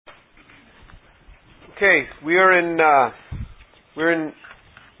Okay, we're in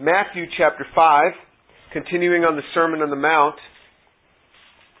Matthew chapter 5, continuing on the Sermon on the Mount.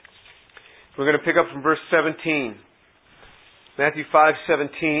 We're going to pick up from verse 17. Matthew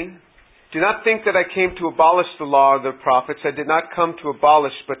 5:17. Do not think that I came to abolish the law or the prophets. I did not come to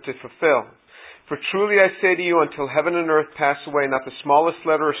abolish, but to fulfill. For truly I say to you, until heaven and earth pass away, not the smallest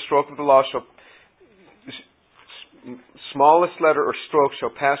letter or stroke of the law shall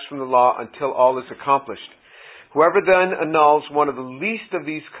pass from the law until all is accomplished. Whoever then annuls one of the least of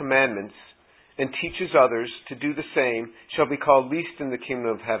these commandments and teaches others to do the same shall be called least in the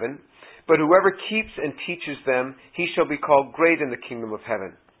kingdom of heaven. But whoever keeps and teaches them, he shall be called great in the kingdom of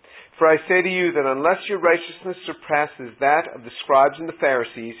heaven. For I say to you that unless your righteousness surpasses that of the scribes and the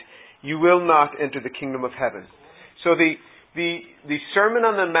Pharisees, you will not enter the kingdom of heaven. So the Sermon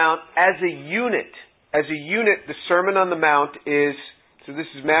on the Mount as a unit, the Sermon on the Mount is, so this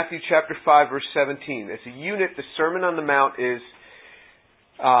is Matthew chapter 5 verse 17. As a unit, the Sermon on the Mount is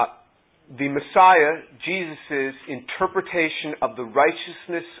the Messiah, Jesus' interpretation of the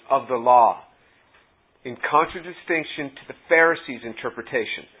righteousness of the law, in contradistinction to the Pharisees'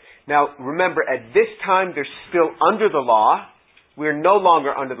 interpretation. Now, remember, at this time, they're still under the law. We're no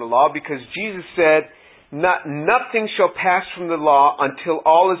longer under the law because Jesus said, nothing shall pass from the law until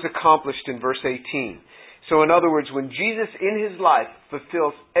all is accomplished in verse 18. So in other words, when Jesus in His life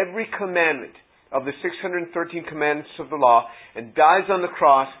fulfills every commandment of the 613 commandments of the law and dies on the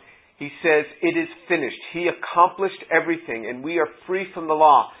cross, He says, it is finished. He accomplished everything and we are free from the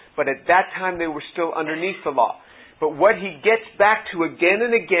law. But at that time they were still underneath the law. But what He gets back to again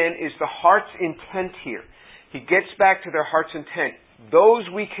and again is the heart's intent here. He gets back to their heart's intent. Those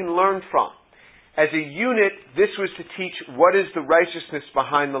we can learn from. As a unit, this was to teach what is the righteousness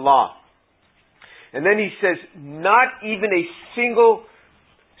behind the law. And then He says, not even a single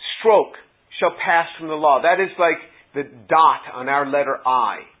stroke shall pass from the law. That is like the dot on our letter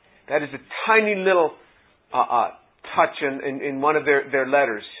I. That is a tiny little touch in one of their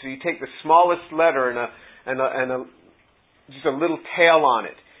letters. So you take the smallest letter and just a little tail on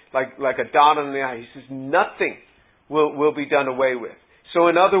it, like a dot on the I. He says nothing will be done away with. So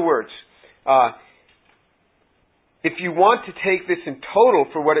in other words, if you want to take this in total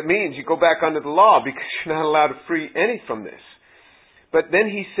for what it means, you go back under the law because you're not allowed to free any from this. But then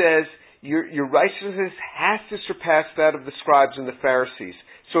He says your righteousness has to surpass that of the scribes and the Pharisees.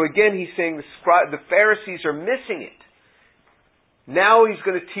 So again, He's saying the Pharisees are missing it. Now He's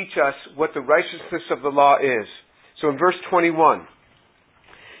going to teach us what the righteousness of the law is. So in verse 21,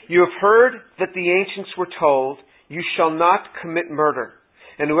 you have heard that the ancients were told, you shall not commit murder,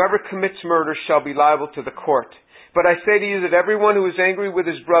 and whoever commits murder shall be liable to the court. But I say to you that everyone who is angry with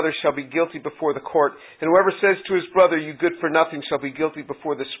his brother shall be guilty before the court, and whoever says to his brother, you good for nothing, shall be guilty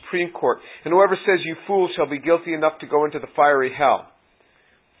before the Supreme Court, and whoever says, you fool, shall be guilty enough to go into the fiery hell.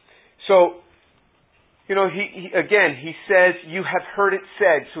 So, he says, you have heard it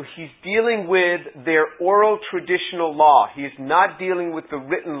said. So He's dealing with their oral traditional law. He is not dealing with the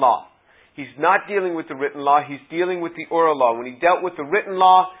written law. He's not dealing with the written law. He's dealing with the oral law. When He dealt with the written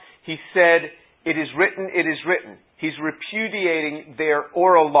law, He said, it is written, it is written. He's repudiating their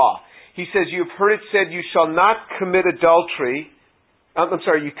oral law. He says, you have heard it said, you shall not commit adultery.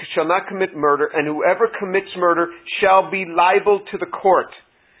 You shall not commit murder, and whoever commits murder shall be liable to the court.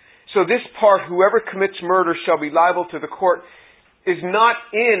 So this part, whoever commits murder shall be liable to the court, is not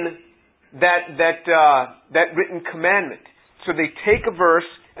in that written commandment. So they take a verse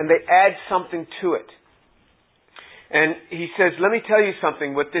and they add something to it. And he says, let me tell you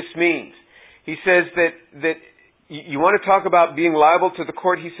something, what this means. He says that you want to talk about being liable to the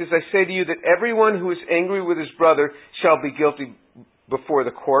court. He says, I say to you that everyone who is angry with his brother shall be guilty before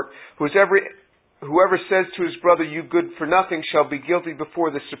the court. Whoever says to his brother, you good for nothing, shall be guilty before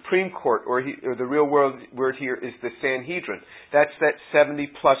the Supreme Court, or the real word here is the Sanhedrin. That's that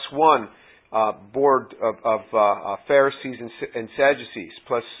 70 plus 1 board of Pharisees and Sadducees,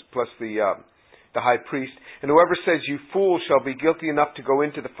 plus the high priest. And whoever says, you fool, shall be guilty enough to go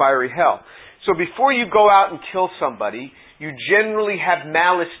into the fiery hell. So before you go out and kill somebody, you generally have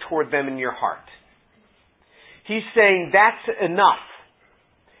malice toward them in your heart. He's saying that's enough.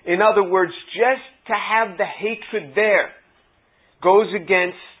 In other words, just to have the hatred there goes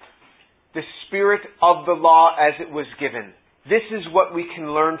against the spirit of the law as it was given. This is what we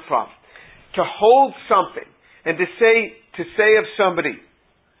can learn from. To hold something and to say of somebody,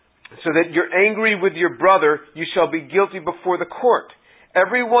 so that you're angry with your brother, you shall be guilty before the court.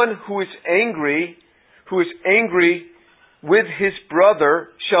 Everyone who is angry with his brother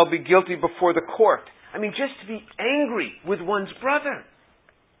shall be guilty before the court. I mean, just to be angry with one's brother.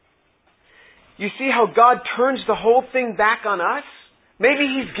 You see how God turns the whole thing back on us? Maybe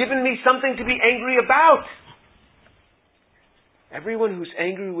He's given me something to be angry about. Everyone who's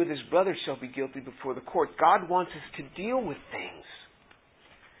angry with his brother shall be guilty before the court. God wants us to deal with things.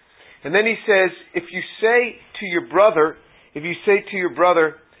 And then He says, if you say to your brother, whoever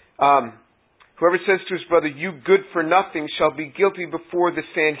says to his brother, you good for nothing, shall be guilty before the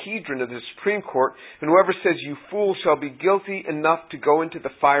Sanhedrin of the Supreme Court, and whoever says you fool shall be guilty enough to go into the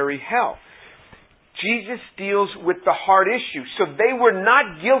fiery hell. Jesus deals with the hard issue. So they were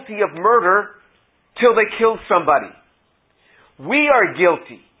not guilty of murder till they killed somebody. We are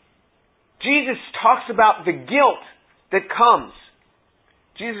guilty. Jesus talks about the guilt that comes.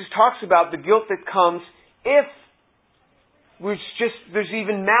 Jesus talks about the guilt that comes if there's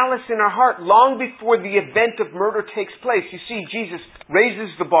even malice in our heart long before the event of murder takes place. You see, Jesus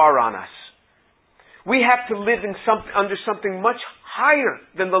raises the bar on us. We have to live under something much higher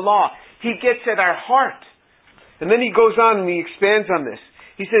than the law. He gets at our heart. And then He goes on and He expands on this.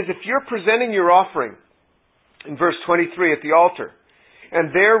 He says, if you're presenting your offering, in verse 23 at the altar,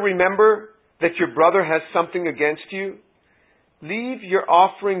 and there remember that your brother has something against you, leave your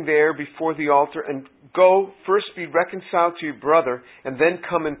offering there before the altar and go first be reconciled to your brother and then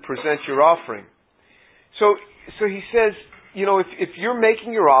come and present your offering. So He says, if you're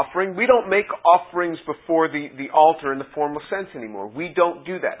making your offering, we don't make offerings before the altar in the formal sense anymore. We don't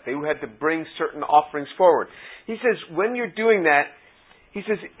do that. They had to bring certain offerings forward. He says, when you're doing that, He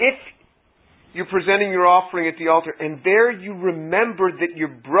says, if you're presenting your offering at the altar and there you remember that your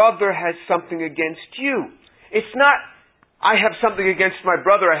brother has something against you. It's not, I have something against my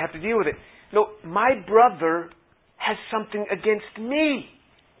brother, I have to deal with it. No, my brother has something against me.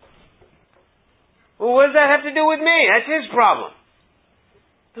 Well, what does that have to do with me? That's his problem.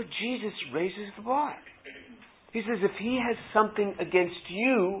 But Jesus raises the bar. He says, if he has something against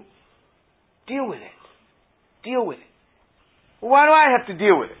you, deal with it. Deal with it. Well, why do I have to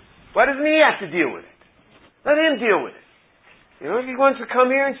deal with it? Why doesn't he have to deal with it? Let him deal with it. If he wants to come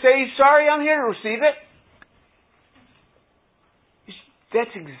here and say he's sorry, I'm here to receive it.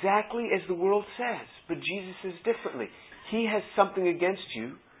 That's exactly as the world says. But Jesus says differently. He has something against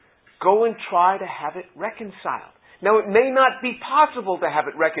you. Go and try to have it reconciled. Now, it may not be possible to have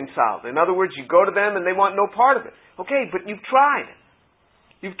it reconciled. In other words, you go to them and they want no part of it. Okay, but you've tried.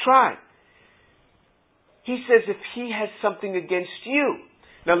 You've tried. He says if he has something against you.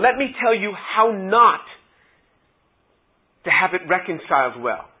 Now, let me tell you how not to have it reconciled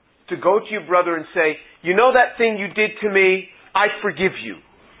well. To go to your brother and say, you know that thing you did to me? I forgive you.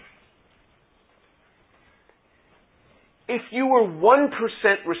 If you were 1%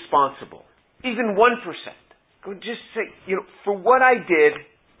 responsible, even 1%, go just say, for what I did,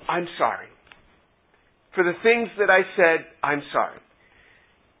 I'm sorry. For the things that I said, I'm sorry.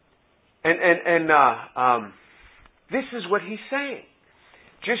 And this is what he's saying.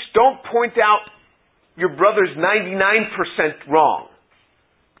 Just don't point out your brother's 99% wrong.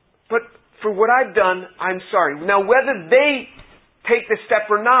 But for what I've done, I'm sorry. Now, whether they take the step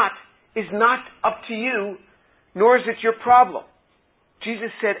or not is not up to you, nor is it your problem. Jesus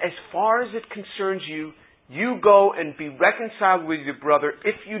said, as far as it concerns you, you go and be reconciled with your brother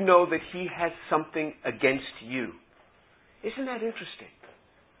if you know that he has something against you. Isn't that interesting?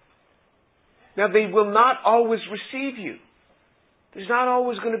 Now, they will not always receive you. There's not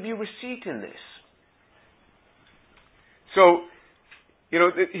always going to be receipt in this. So,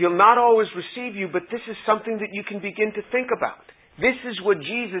 he'll not always receive you, but this is something that you can begin to think about. This is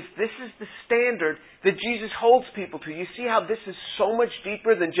this is the standard that Jesus holds people to. You see how this is so much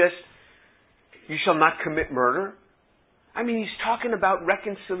deeper than just, you shall not commit murder? I mean, he's talking about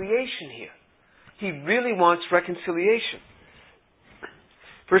reconciliation here. He really wants reconciliation.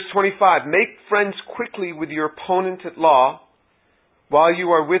 Verse 25, make friends quickly with your opponent at law while you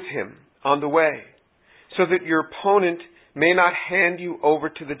are with him on the way, so that your opponent may not hand you over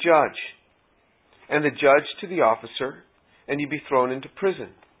to the judge, and the judge to the officer, and you be thrown into prison.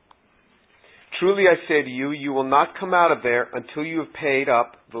 Truly I say to you, you will not come out of there until you have paid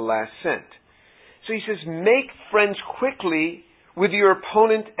up the last cent. So he says, make friends quickly with your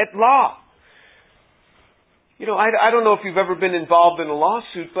opponent at law. I don't know if you've ever been involved in a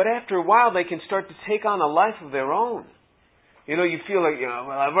lawsuit, but after a while they can start to take on a life of their own. You feel like,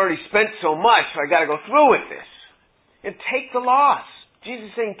 I've already spent so much, so I got to go through with this. And take the loss. Jesus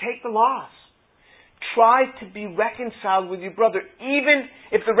is saying, take the loss. Try to be reconciled with your brother, even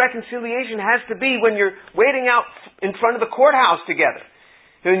if the reconciliation has to be when you're waiting out in front of the courthouse together.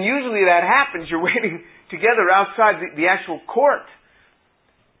 And usually that happens, you're waiting together outside the actual court.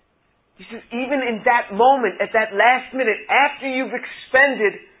 He says, even in that moment, at that last minute, after you've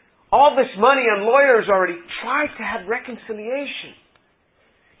expended all this money on lawyers already. Try to have reconciliation.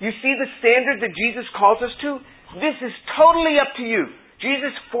 You see the standard that Jesus calls us to? This is totally up to you.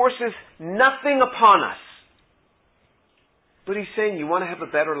 Jesus forces nothing upon us. But He's saying, you want to have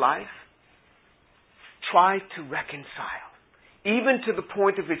a better life? Try to reconcile. Even to the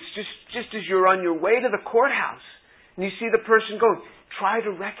point of it's just as you're on your way to the courthouse and you see the person going, try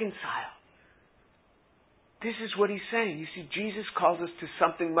to reconcile. This is what He's saying. You see, Jesus calls us to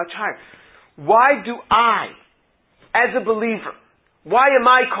something much higher. Why do I, as a believer, why am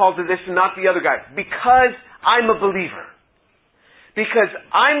I called to this and not the other guy? Because I'm a believer. Because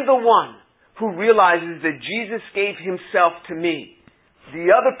I'm the one who realizes that Jesus gave Himself to me.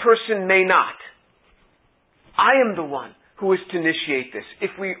 The other person may not. I am the one who is to initiate this.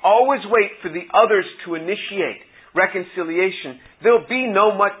 If we always wait for the others to initiate reconciliation, there will be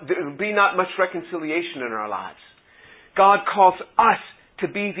not much reconciliation in our lives. God calls us to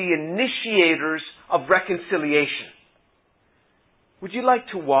be the initiators of reconciliation. Would you like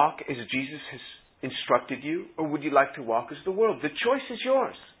to walk as Jesus has instructed you, or would you like to walk as the world? The choice is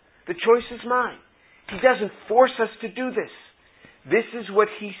yours. The choice is mine. He doesn't force us to do this. This is what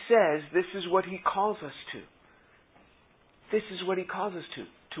He says. This is what He calls us to. This is what He calls us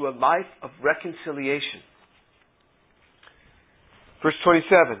to a life of reconciliation. Verse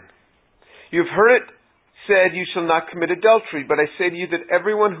 27. You've heard it said, you shall not commit adultery, but I say to you that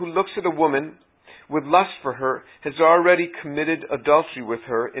everyone who looks at a woman with lust for her has already committed adultery with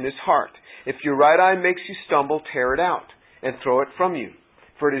her in his heart. If your right eye makes you stumble, tear it out and throw it from you.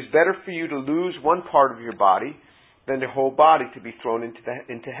 For it is better for you to lose one part of your body than the whole body to be thrown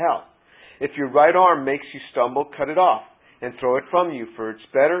into hell. If your right arm makes you stumble, cut it off and throw it from you. For it's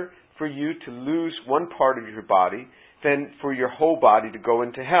better for you to lose one part of your body than for your whole body to go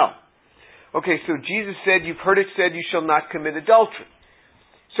into hell. Okay, so Jesus said, you've heard it said, you shall not commit adultery.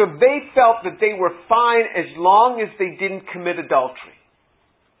 So they felt that they were fine as long as they didn't commit adultery.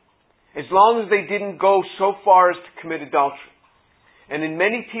 As long as they didn't go so far as to commit adultery. And in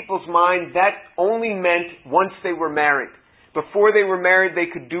many people's mind, that only meant once they were married. Before they were married,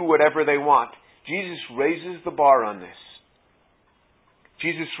 they could do whatever they want. Jesus raises the bar on this.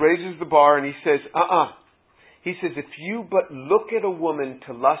 Jesus raises the bar and He says, He says, if you but look at a woman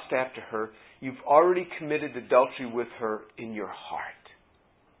to lust after her, you've already committed adultery with her in your heart.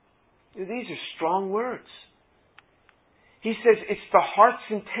 These are strong words. He says it's the heart's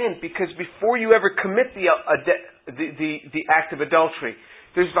intent, because before you ever commit the act of adultery,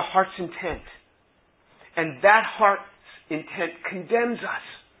 there's the heart's intent. And that heart's intent condemns us.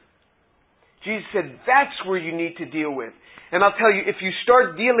 Jesus said that's where you need to deal with. And I'll tell you, if you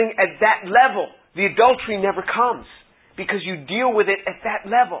start dealing at that level, the adultery never comes, because you deal with it at that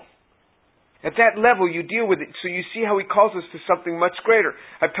level. At that level, you deal with it. So you see how He calls us to something much greater.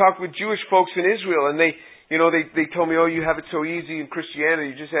 I've talked with Jewish folks in Israel, and they told me, oh, you have it so easy in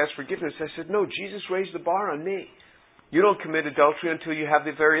Christianity, you just ask forgiveness. I said, no, Jesus raised the bar on me. You don't commit adultery until you have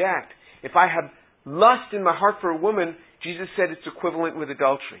the very act. If I have lust in my heart for a woman, Jesus said it's equivalent with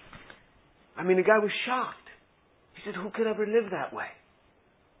adultery. I mean, the guy was shocked. He said, who could ever live that way?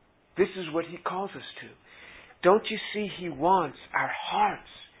 This is what He calls us to. Don't you see, He wants our hearts.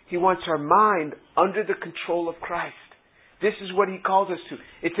 He wants our mind under the control of Christ. This is what He calls us to.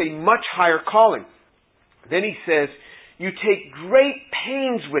 It's a much higher calling. Then He says, you take great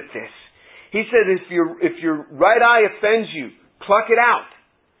pains with this. He said, if your right eye offends you, pluck it out.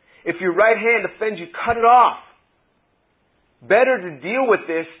 If your right hand offends you, cut it off. Better to deal with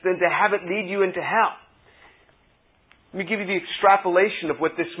this than to have it lead you into hell. Let me give you the extrapolation of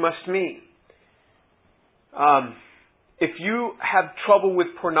what this must mean. If you have trouble with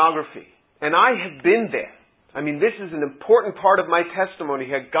pornography, and I have been there, I mean, this is an important part of my testimony,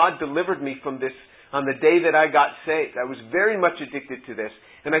 how God delivered me from this on the day that I got saved. I was very much addicted to this,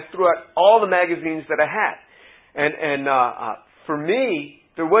 and I threw out all the magazines that I had. And for me,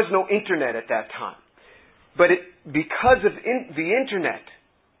 there was no internet at that time. But because of the internet,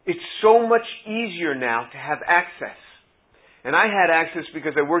 it's so much easier now to have access. And I had access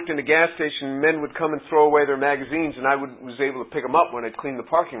because I worked in a gas station, and men would come and throw away their magazines, and I was able to pick them up when I'd clean the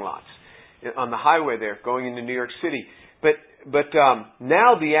parking lots on the highway there, going into New York City. But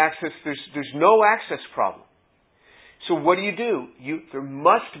now the access, there's no access problem. So what do? There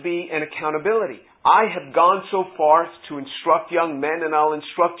must be an accountability. I have gone so far to instruct young men, and I'll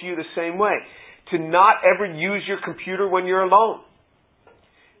instruct you the same way, to not ever use your computer when you're alone.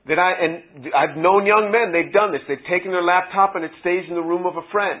 I've known young men, they've done this. They've taken their laptop and it stays in the room of a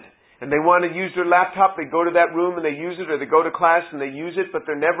friend. And they want to use their laptop, they go to that room and they use it, or they go to class and they use it, but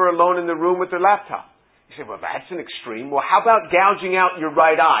they're never alone in the room with their laptop. You say, well, that's an extreme. Well, how about gouging out your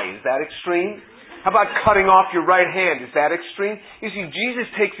right eye? Is that extreme? How about cutting off your right hand? Is that extreme? You see, Jesus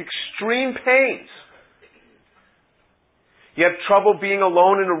takes extreme pains. You have trouble being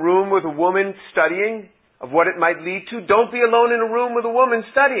alone in a room with a woman studying, of what it might lead to? Don't be alone in a room with a woman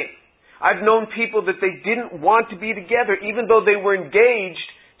studying. I've known people that they didn't want to be together, even though they were engaged.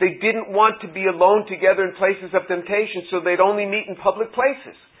 They didn't want to be alone together in places of temptation, so they'd only meet in public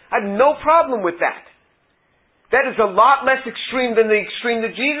places. I have no problem with that. That is a lot less extreme than the extreme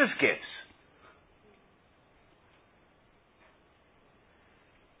that Jesus gives.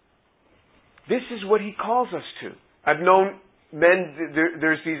 This is what He calls us to. I've known men,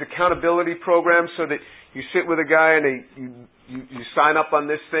 there's these accountability programs so that you sit with a guy and you sign up on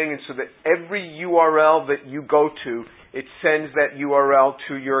this thing, and so that every URL that you go to, it sends that URL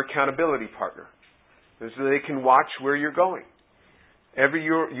to your accountability partner. So they can watch where you're going. Every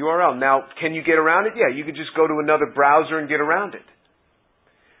URL. Now, can you get around it? Yeah, you could just go to another browser and get around it.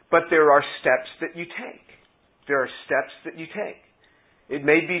 But there are steps that you take. There are steps that you take. It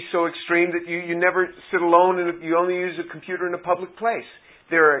may be so extreme that you never sit alone and you only use a computer in a public place.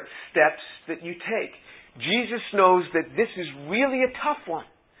 There are steps that you take. Jesus knows that this is really a tough one.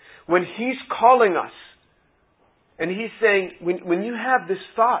 When He's calling us, and He's saying, when you have this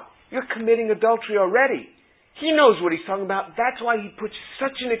thought, you're committing adultery already. He knows what He's talking about. That's why He puts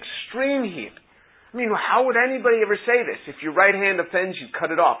such an extreme here. I mean, how would anybody ever say this? If your right hand offends you,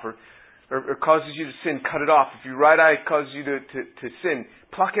 cut it off. Or causes you to sin, cut it off. If your right eye causes you to sin,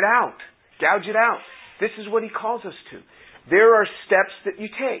 pluck it out. Gouge it out. This is what He calls us to. There are steps that you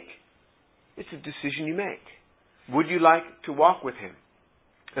take. It's a decision you make. Would you like to walk with Him?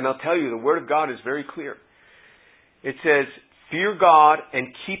 And I'll tell you, the Word of God is very clear. It says, fear God and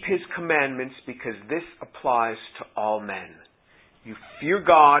keep His commandments, because this applies to all men. You fear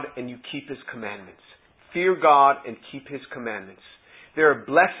God and you keep His commandments. Fear God and keep His commandments. There are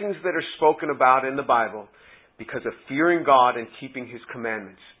blessings that are spoken about in the Bible because of fearing God and keeping His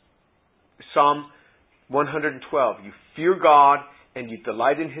commandments. Psalm 112, you fear God and you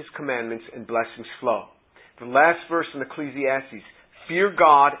delight in His commandments, and blessings flow. The last verse in Ecclesiastes, fear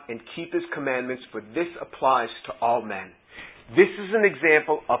God and keep His commandments, for this applies to all men. This is an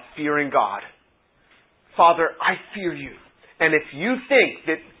example of fearing God. Father, I fear You. And if you think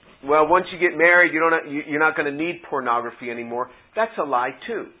that, well, once you get married, you're not going to need pornography anymore, that's a lie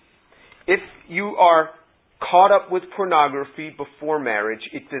too. If you are caught up with pornography before marriage,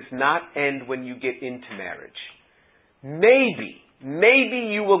 it does not end when you get into marriage. Maybe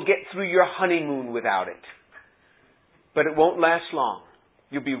you will get through your honeymoon without it. But it won't last long.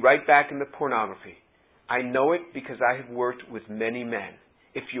 You'll be right back in the pornography. I know it because I have worked with many men.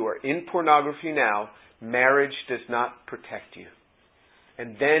 If you are in pornography now, marriage does not protect you.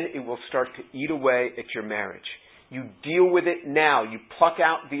 And then it will start to eat away at your marriage. You deal with it now. You pluck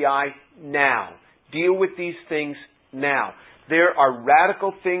out the eye now. Deal with these things now. There are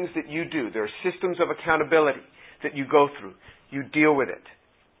radical things that you do. There are systems of accountability that you go through. You deal with it.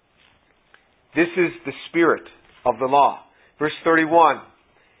 This is the spirit of the law. Verse 31.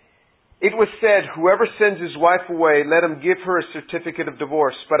 It was said, whoever sends his wife away, let him give her a certificate of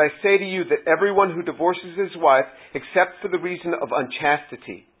divorce. But I say to you that everyone who divorces his wife, except for the reason of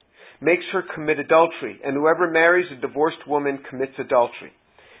unchastity, makes her commit adultery. And whoever marries a divorced woman commits adultery.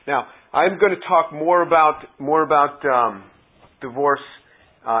 Now, I'm going to talk more about divorce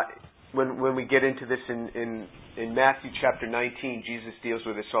when we get into this in Matthew chapter 19. Jesus deals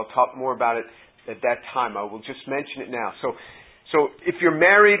with it, so I'll talk more about it at that time. I will just mention it now. So if you're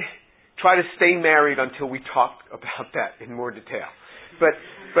married, try to stay married until we talk about that in more detail. But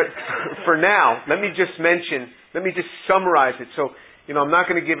for now, let me just summarize it. So, I'm not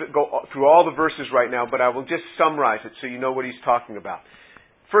going to go through all the verses right now, but I will just summarize it so you know what he's talking about.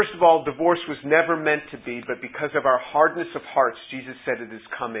 First of all, divorce was never meant to be, but because of our hardness of hearts, Jesus said it has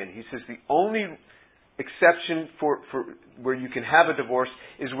come in. He says the only exception for where you can have a divorce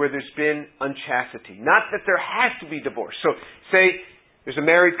is where there's been unchastity. Not that there has to be divorce. So, say there's a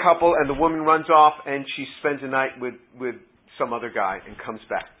married couple and the woman runs off and she spends a night with some other guy and comes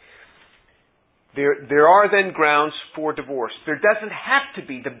back. There are then grounds for divorce. There doesn't have to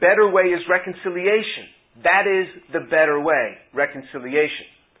be. The better way is reconciliation. That is the better way, reconciliation.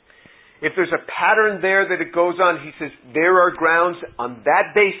 If there's a pattern there that it goes on, he says there are grounds on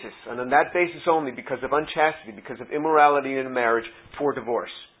that basis, and on that basis only, because of unchastity, because of immorality in a marriage, for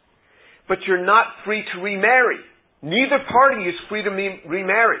divorce. But you're not free to remarry. Neither party is free to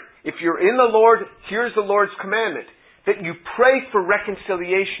remarry. If you're in the Lord, here's the Lord's commandment, that you pray for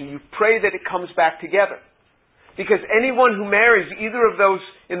reconciliation. You pray that it comes back together. Because anyone who marries either of those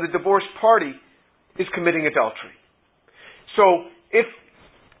in the divorced party is committing adultery. So if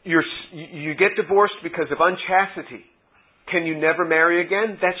you get divorced because of unchastity, can you never marry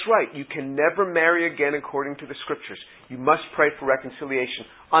again? That's right. You can never marry again according to the Scriptures. You must pray for reconciliation.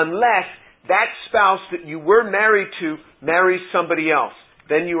 Unless that spouse that you were married to marries somebody else.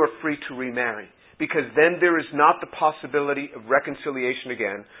 Then you are free to remarry. Because then there is not the possibility of reconciliation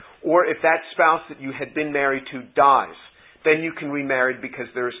again. Or if that spouse that you had been married to dies, then you can remarry because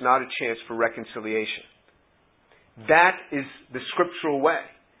there is not a chance for reconciliation. That is the scriptural way.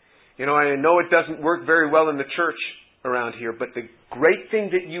 You know, I know it doesn't work very well in the church around here, but the great thing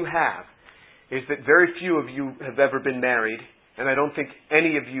that you have is that very few of you have ever been married, and I don't think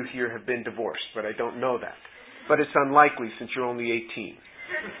any of you here have been divorced, but I don't know that. But it's unlikely since you're only 18.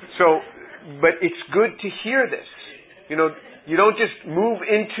 So, but it's good to hear this. You know, you don't just move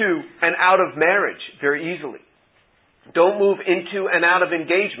into and out of marriage very easily. Don't move into and out of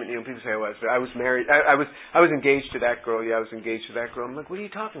engagement. You know, people say, "Well, I was married. I was engaged to that girl. Yeah, I was engaged to that girl." I'm like, "What are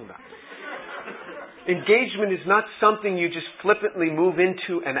you talking about?" Engagement is not something you just flippantly move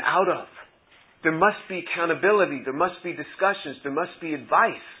into and out of. There must be accountability. There must be discussions. There must be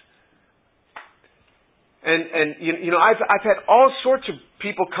advice. And you know, I've had all sorts of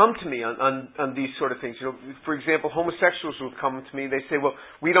people come to me on these sort of things. You know, for example, homosexuals will come to me. They say, "Well,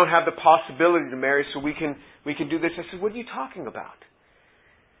 we don't have the possibility to marry, so we can do this." I said, "What are you talking about?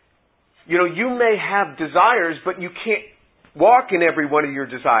 You know, you may have desires, but you can't walk in every one of your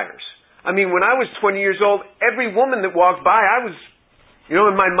desires." I mean, when I was 20 years old, every woman that walked by, I was, you know,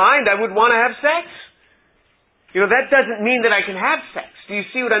 in my mind, I would want to have sex. You know, that doesn't mean that I can have sex. Do you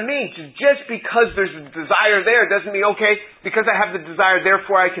see what I mean? Just because there's a desire there doesn't mean, okay, because I have the desire,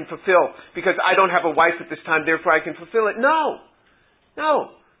 therefore I can fulfill. Because I don't have a wife at this time, therefore I can fulfill it. No.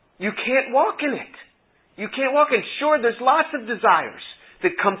 No. You can't walk in it. You can't walk in. Sure, there's lots of desires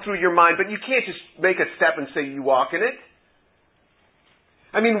that come through your mind, but you can't just make a step and say you walk in it.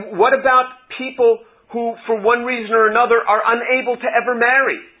 I mean, what about people who, for one reason or another, are unable to ever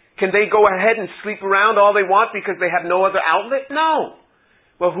marry? Can they go ahead and sleep around all they want because they have no other outlet? No.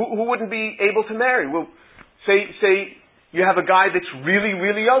 Well, who wouldn't be able to marry? Well, say you have a guy that's really,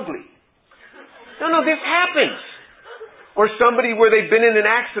 really ugly. No, this happens. Or somebody where they've been in an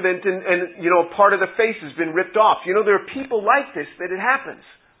accident and you know, part of the face has been ripped off. You know, there are people like this that it happens.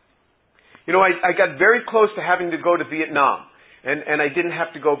 You know, I got very close to having to go to Vietnam. And I didn't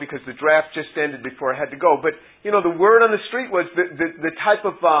have to go because the draft just ended before I had to go. But, you know, the word on the street was the type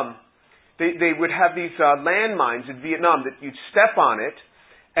of, they would have these landmines in Vietnam that you'd step on it,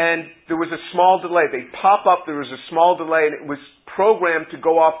 and there was a small delay. They'd pop up, there was a small delay, and it was programmed to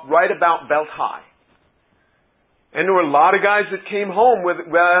go off right about belt high. And there were a lot of guys that came home with,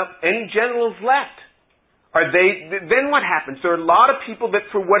 well, any genitals left. Then what happens? There are a lot of people that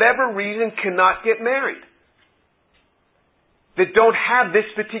for whatever reason cannot get married. That don't have this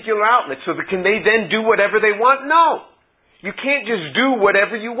particular outlet. So can they then do whatever they want? No. You can't just do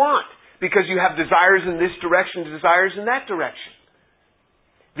whatever you want because you have desires in this direction, desires in that direction.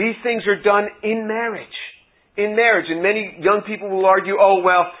 These things are done in marriage. In marriage. And many young people will argue, oh,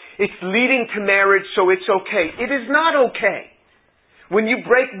 well, it's leading to marriage, so it's okay. It is not okay. When you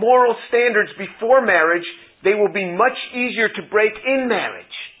break moral standards before marriage, they will be much easier to break in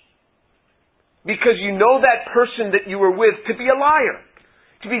marriage. Because you know that person that you were with to be a liar.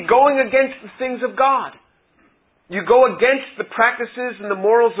 To be going against the things of God. You go against the practices and the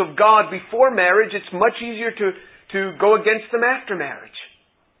morals of God before marriage, it's much easier to go against them after marriage.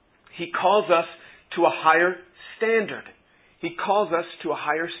 He calls us to a higher standard. He calls us to a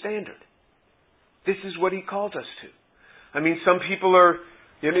higher standard. This is what He calls us to. I mean, some people are,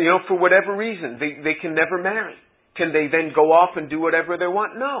 you know, for whatever reason, they can never marry. Can they then go off and do whatever they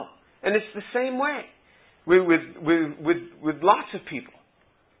want? No. And it's the same way with lots of people.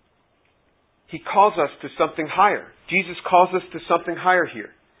 He calls us to something higher. Jesus calls us to something higher here.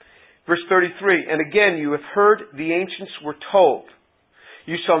 Verse 33, and again you have heard the ancients were told,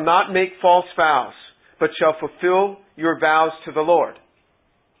 you shall not make false vows, but shall fulfill your vows to the Lord.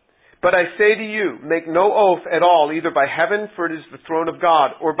 But I say to you, make no oath at all, either by heaven, for it is the throne of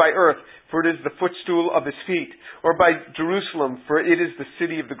God, or by earth, for it is the footstool of His feet, or by Jerusalem, for it is the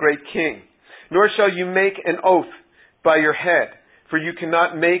city of the great King. Nor shall you make an oath by your head, for you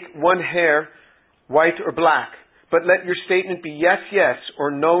cannot make one hair white or black. But let your statement be yes, yes, or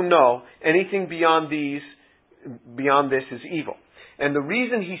no, no. Anything beyond this is evil. And the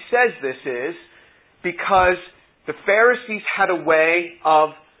reason he says this is because the Pharisees had a way of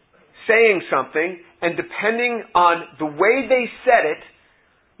saying something, and depending on the way they said it,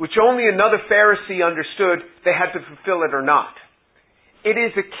 which only another Pharisee understood, they had to fulfill it or not. it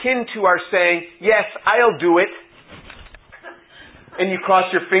is akin to our saying, yes, I'll do it, and you cross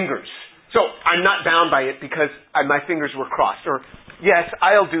your fingers. So I'm not bound by it because my fingers were crossed. Or, yes,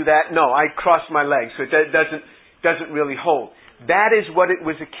 I'll do that. No, I crossed my legs, so it doesn't really hold. That is what it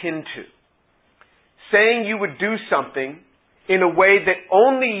was akin to. Saying you would do something in a way that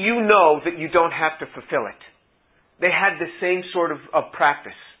only you know that you don't have to fulfill it. They had the same sort of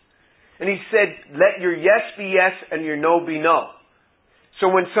practice. And he said, let your yes be yes and your no be no. So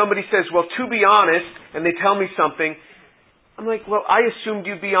when somebody says, well, to be honest, and they tell me something, I'm like, well, I assumed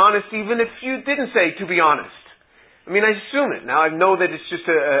you'd be honest even if you didn't say to be honest. I mean, I assume it. Now, I know that it's just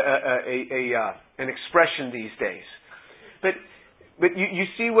an expression these days. But you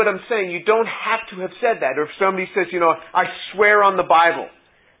see what I'm saying? You don't have to have said that. Or if somebody says, I swear on the Bible.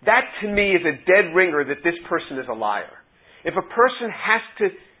 That to me is a dead ringer that this person is a liar. If a person has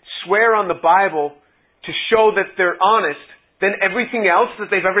to swear on the Bible to show that they're honest, then everything else that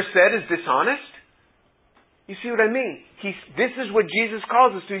they've ever said is dishonest? You see what I mean? This is what Jesus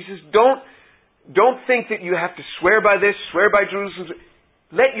calls us to. He says, don't think that you have to swear by this, swear by Jerusalem.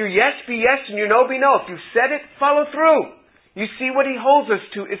 Let your yes be yes and your no be no. If you've said it, follow through. You see what he holds us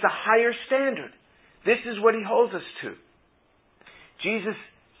to is a higher standard. This is what he holds us to. Jesus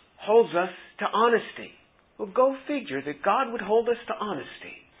holds us to honesty. Well, go figure that God would hold us to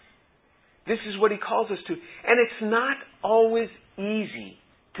honesty. This is what he calls us to. And it's not always easy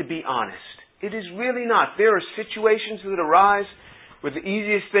to be honest. It is really not. There are situations that arise where the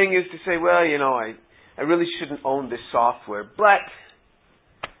easiest thing is to say, well, I really shouldn't own this software, but,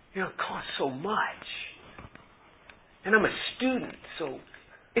 it costs so much. And I'm a student, so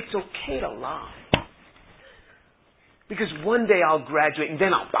it's okay to lie. Because one day I'll graduate and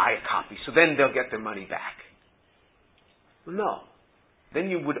then I'll buy a copy, so then they'll get their money back. Well, no. Then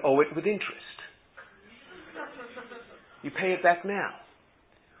you would owe it with interest. You pay it back now.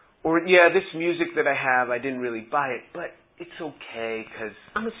 Or, this music that I have, I didn't really buy it, but it's okay because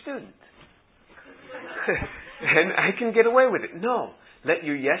I'm a student. And I can get away with it. No. Let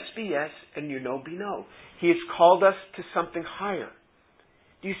your yes be yes and your no be no. He has called us to something higher.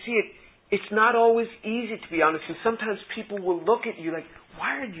 Do you see it? It's not always easy to be honest. And sometimes people will look at you like,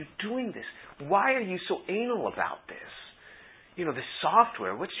 why are you doing this? Why are you so anal about this? This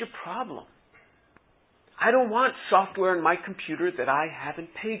software, what's your problem? I don't want software in my computer that I haven't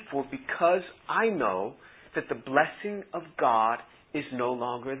paid for because I know that the blessing of God is no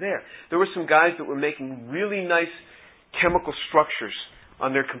longer there. There were some guys that were making really nice chemical structures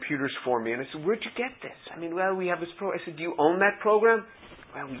on their computers for me. And I said, where'd you get this? We have this program. I said, do you own that program?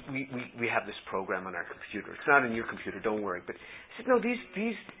 Well, we have this program on our computer. It's not in your computer, don't worry. But I said, no, these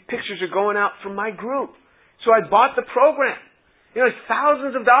pictures are going out from my group. So I bought the program. It's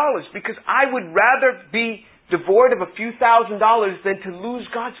thousands of dollars because I would rather be devoid of a few $1,000s than to lose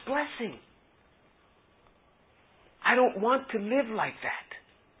God's blessing. I don't want to live like that.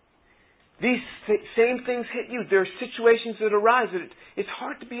 These same things hit you. There are situations that arise. It's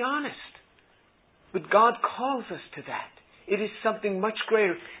hard to be honest. But God calls us to that. It is something much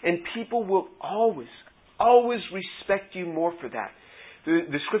greater. And people will always respect you more for that.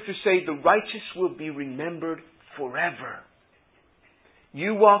 The scriptures say the righteous will be remembered forever.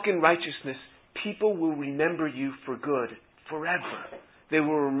 You walk in righteousness, people will remember you for good forever. They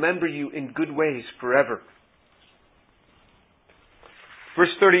will remember you in good ways forever. Verse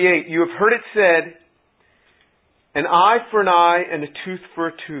 38, you have heard it said, an eye for an eye and a tooth for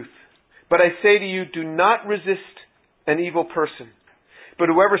a tooth. But I say to you, do not resist an evil person. But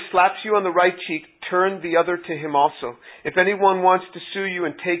whoever slaps you on the right cheek, turn the other to him also. If anyone wants to sue you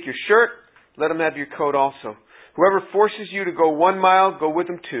and take your shirt, let him have your coat also. Whoever forces you to go 1 mile, go with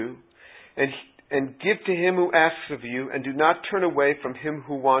him 2. And give to him who asks of you, and do not turn away from him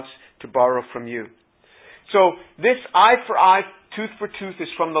who wants to borrow from you. So this eye for eye, tooth for tooth is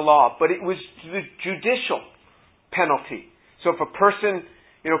from the law, but it was the judicial penalty. So if a person,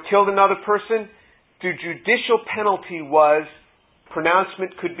 killed another person, the judicial penalty was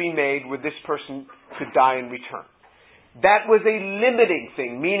pronouncement could be made where this person could die in return. That was a limiting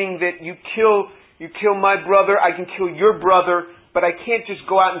thing, meaning that you kill my brother, I can kill your brother, but I can't just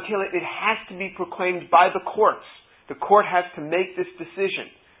go out and kill it. It has to be proclaimed by the courts. The court has to make this decision.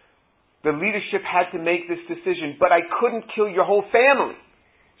 The leadership had to make this decision, but I couldn't kill your whole family.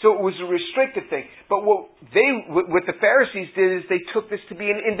 So it was a restricted thing. But what the Pharisees did is they took this to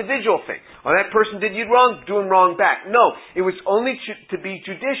be an individual thing. Oh, that person did you wrong, do him wrong back. No, it was only to be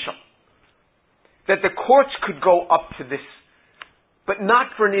judicial. That the courts could go up to this, but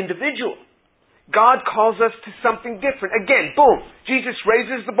not for an individual. God calls us to something different. Again, boom, Jesus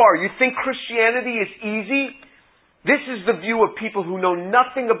raises the bar. You think Christianity is easy? This is the view of people who know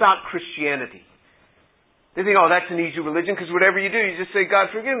nothing about Christianity. They think, oh, that's an easy religion because whatever you do, you just say, God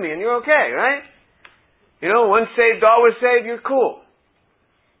forgive me, and you're okay, right? Once saved, always saved, you're cool.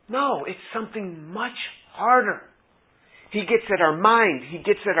 No, it's something much harder. He gets at our mind. He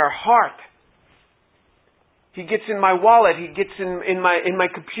gets at our heart. He gets in my wallet. He gets in my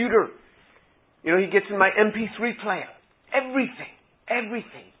computer. He gets in my MP3 player.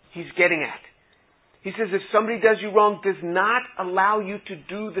 Everything He's getting at. He says if somebody does you wrong, does not allow you to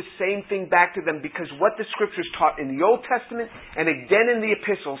do the same thing back to them, because what the Scriptures taught in the Old Testament and again in the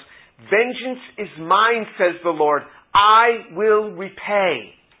epistles, vengeance is mine, says the Lord. I will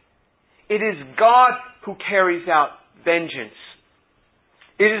repay. It is God who carries out vengeance.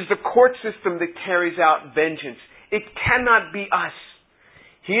 It is the court system that carries out vengeance. It cannot be us.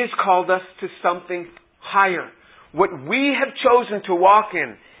 He has called us to something higher. What we have chosen to walk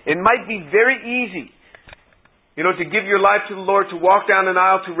in, it might be very easy, to give your life to the Lord, to walk down an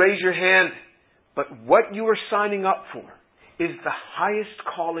aisle, to raise your hand. But what you are signing up for is the highest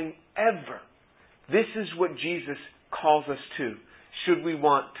calling ever. This is what Jesus calls us to, should we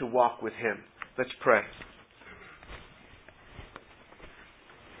want to walk with Him. Let's pray.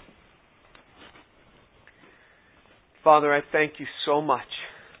 Father, I thank You so much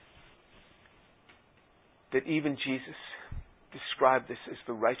that even Jesus described this as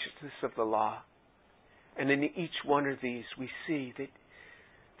the righteousness of the law. And in each one of these we see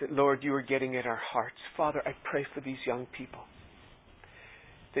that Lord, You are getting at our hearts. Father, I pray for these young people,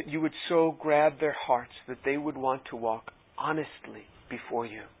 that You would so grab their hearts that they would want to walk honestly before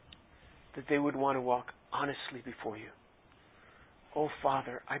You. That they would want to walk honestly before You. Oh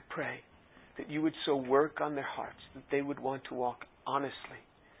Father, I pray that You would so work on their hearts that they would want to walk honestly.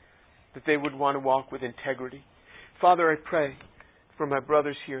 That they would want to walk with integrity. Father, I pray for my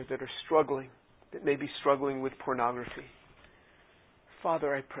brothers here that are struggling, that may be struggling with pornography.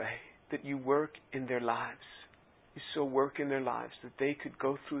 Father, I pray that You work in their lives. You so work in their lives that they could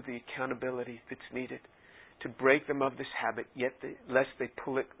go through the accountability that's needed to break them of this habit, lest they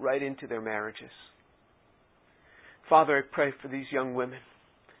pull it right into their marriages. Father, I pray for these young women,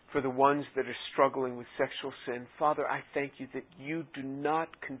 for the ones that are struggling with sexual sin. Father, I thank You that You do not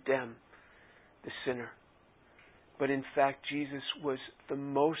condemn the sinner. But in fact, Jesus was the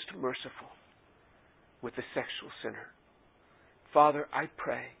most merciful with the sexual sinner. Father, I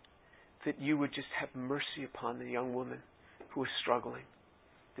pray that You would just have mercy upon the young woman who is struggling.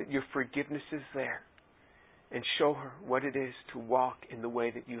 That Your forgiveness is there. And show her what it is to walk in the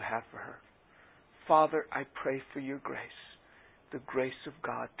way that You have for her. Father, I pray for Your grace. The grace of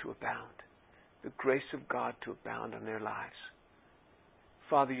God to abound. The grace of God to abound on their lives.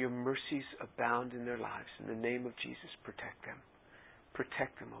 Father, Your mercies abound in their lives. In the name of Jesus, protect them.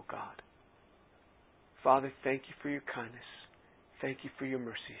 Protect them, O God. Father, thank You for Your kindness. Thank You for Your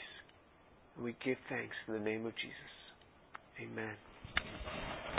mercies. And we give thanks in the name of Jesus. Amen.